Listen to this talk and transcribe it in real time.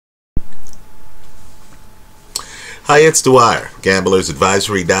Hi, it's Dwyer,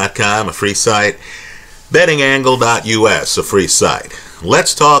 gamblersadvisory.com, a free site, bettingangle.us, a free site.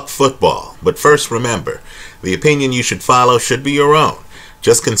 Let's talk football, but first remember, the opinion you should follow should be your own.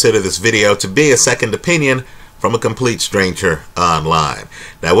 Just consider this video to be a second opinion from a complete stranger online.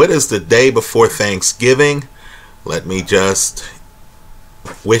 Now, it is the day before Thanksgiving. Let me just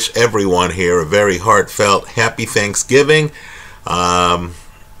wish everyone here a very heartfelt happy Thanksgiving.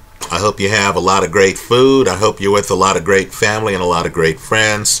 I hope you have a lot of great food. I hope you're with a lot of great family and a lot of great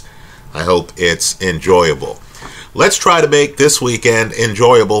friends. I hope it's enjoyable. Let's try to make this weekend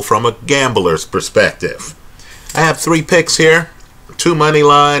enjoyable from a gambler's perspective. I have 3 picks here, 2 money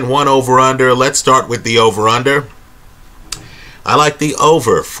line, 1 over-under. Let's start with the over-under. I like the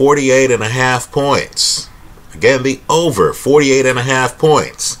over 48.5 points. Again, the over 48.5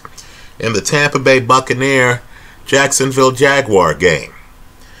 points in the Tampa Bay Buccaneer Jacksonville Jaguar game.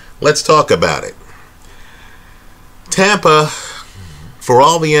 Let's talk about it. Tampa, for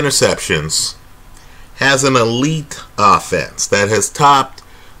all the interceptions, has an elite offense that has topped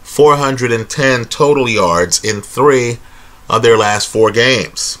 410 total yards in 3 of their last 4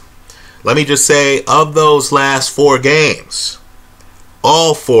 games. Let me just say, of those last 4 games,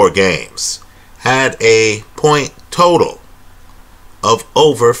 all 4 games had a point total of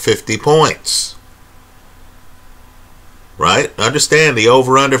over 50 points. Right? Understand the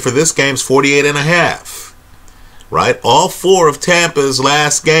over-under for this game is 48.5. Right? All 4 of Tampa's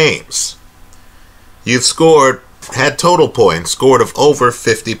last games, you've had total points scored of over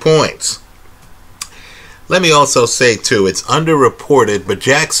 50 points. Let me also say, too, it's underreported, but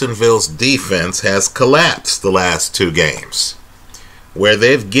Jacksonville's defense has collapsed the last 2 games, where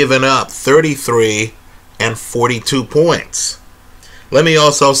they've given up 33 and 42 points. Let me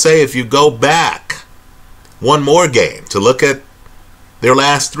also say, if you go back one more game to look at their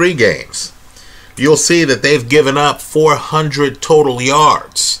last 3 games, you'll see that they've given up 400 total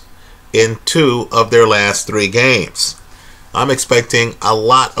yards in 2 of their last 3 games. I'm expecting a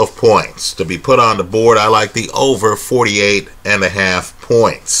lot of points to be put on the board. I like the over 48.5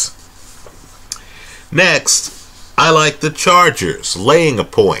 points. Next, I like the Chargers laying a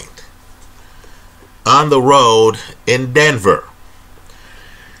point on the road in Denver.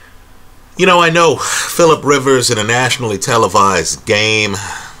 You know, I know Phillip Rivers in a nationally televised game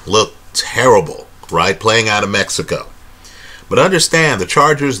looked terrible, right, playing out of Mexico. But understand, the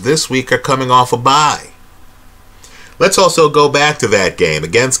Chargers this week are coming off a bye. Let's also go back to that game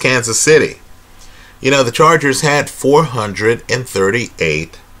against Kansas City. You know, the Chargers had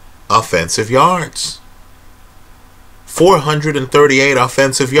 438 offensive yards. 438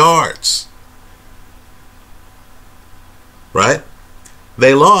 offensive yards. Right?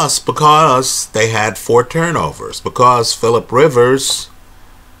 They lost because they had 4 turnovers, because Phillip Rivers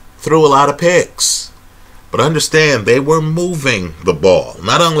threw a lot of picks. But understand, they were moving the ball.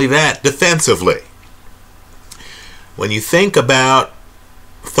 Not only that, defensively. When you think about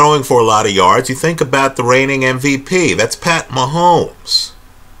throwing for a lot of yards, you think about the reigning MVP. That's Pat Mahomes.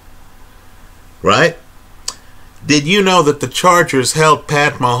 Right? Did you know that the Chargers held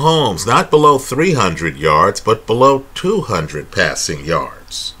Pat Mahomes not below 300 yards, but below 200 passing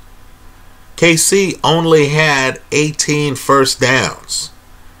yards? KC only had 18 first downs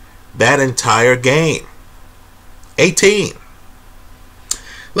that entire game. 18.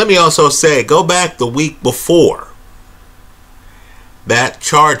 Let me also say, go back the week before that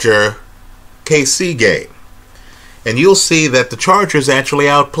Charger KC game, and you'll see that the Chargers actually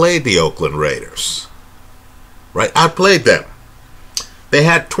outplayed the Oakland Raiders. Right, outplayed them. They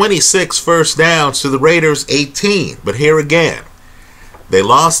had 26 first downs to the Raiders' 18. But here again, they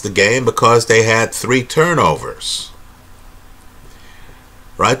lost the game because they had 3 turnovers.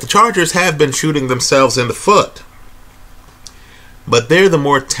 Right, the Chargers have been shooting themselves in the foot. But they're the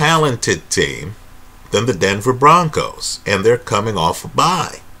more talented team than the Denver Broncos, and they're coming off a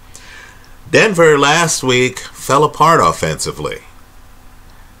bye. Denver last week fell apart offensively.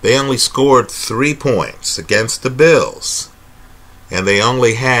 They only scored 3 points against the Bills, and they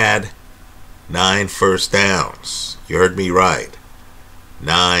only had 9 first downs. You heard me right.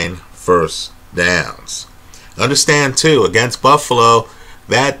 9 first downs. Understand, too, against Buffalo,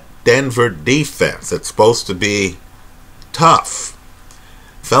 that Denver defense that's supposed to be tough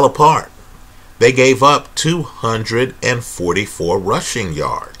fell apart. They gave up 244 rushing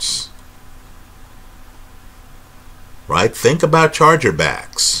yards. Right? Think about Charger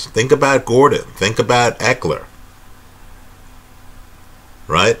backs. Think about Gordon. Think about Eckler.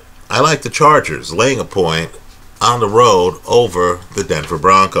 Right? I like the Chargers laying a point on the road over the Denver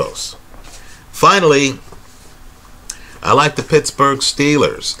Broncos. Finally, I like the Pittsburgh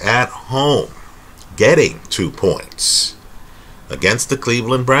Steelers at home getting 2 points against the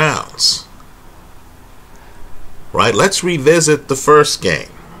Cleveland Browns. Right, let's revisit the first game.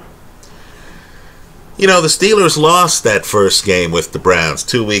 You know, the Steelers lost that first game with the Browns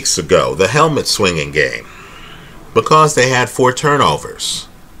 2 weeks ago, the helmet swinging game, because they had 4 turnovers.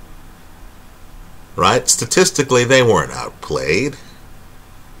 Right? Statistically, they weren't outplayed.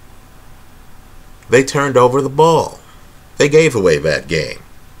 They turned over the ball. They gave away that game.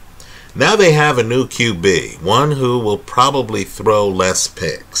 Now they have a new QB, one who will probably throw less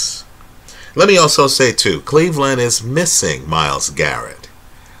picks. Let me also say, too, Cleveland is missing Myles Garrett.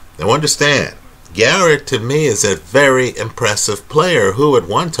 Now understand, Garrett to me is a very impressive player who at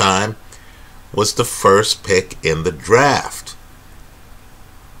one time was the first pick in the draft.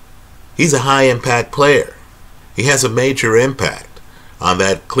 He's a high-impact player. He has a major impact on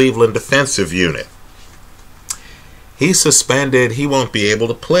that Cleveland defensive unit. He's suspended. He won't be able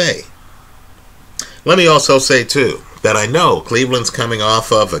to play. Let me also say, too, that I know Cleveland's coming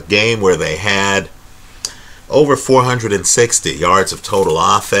off of a game where they had over 460 yards of total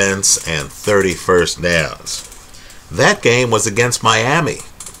offense and 30 first downs. That game was against Miami.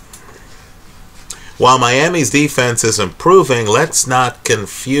 While Miami's defense is improving, let's not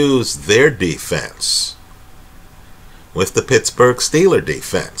confuse their defense with the Pittsburgh Steelers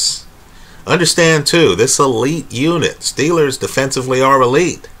defense. Understand, too, this elite unit, Steelers defensively are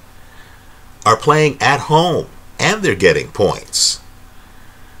elite, are playing at home, and they're getting points.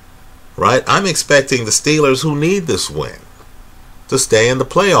 Right? I'm expecting the Steelers, who need this win, to stay in the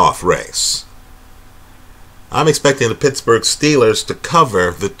playoff race. I'm expecting the Pittsburgh Steelers to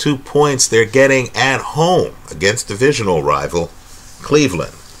cover the 2 points they're getting at home against divisional rival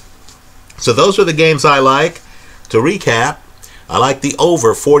Cleveland. So those are the games I like. To recap, I like the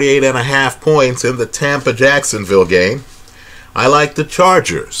over 48.5 points in the Tampa-Jacksonville game. I like the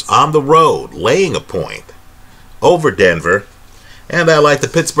Chargers on the road laying a point over Denver. And I like the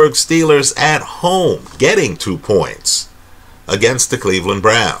Pittsburgh Steelers at home getting 2 points against the Cleveland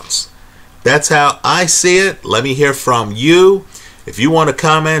Browns. That's how I see it. Let me hear from you. If you want to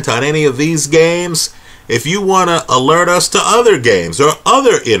comment on any of these games, if you want to alert us to other games or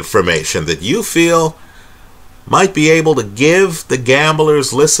other information that you feel might be able to give the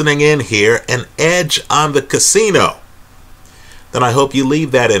gamblers listening in here an edge on the casino, then I hope you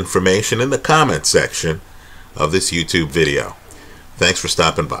leave that information in the comment section of this YouTube video. Thanks for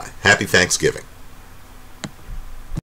stopping by. Happy Thanksgiving.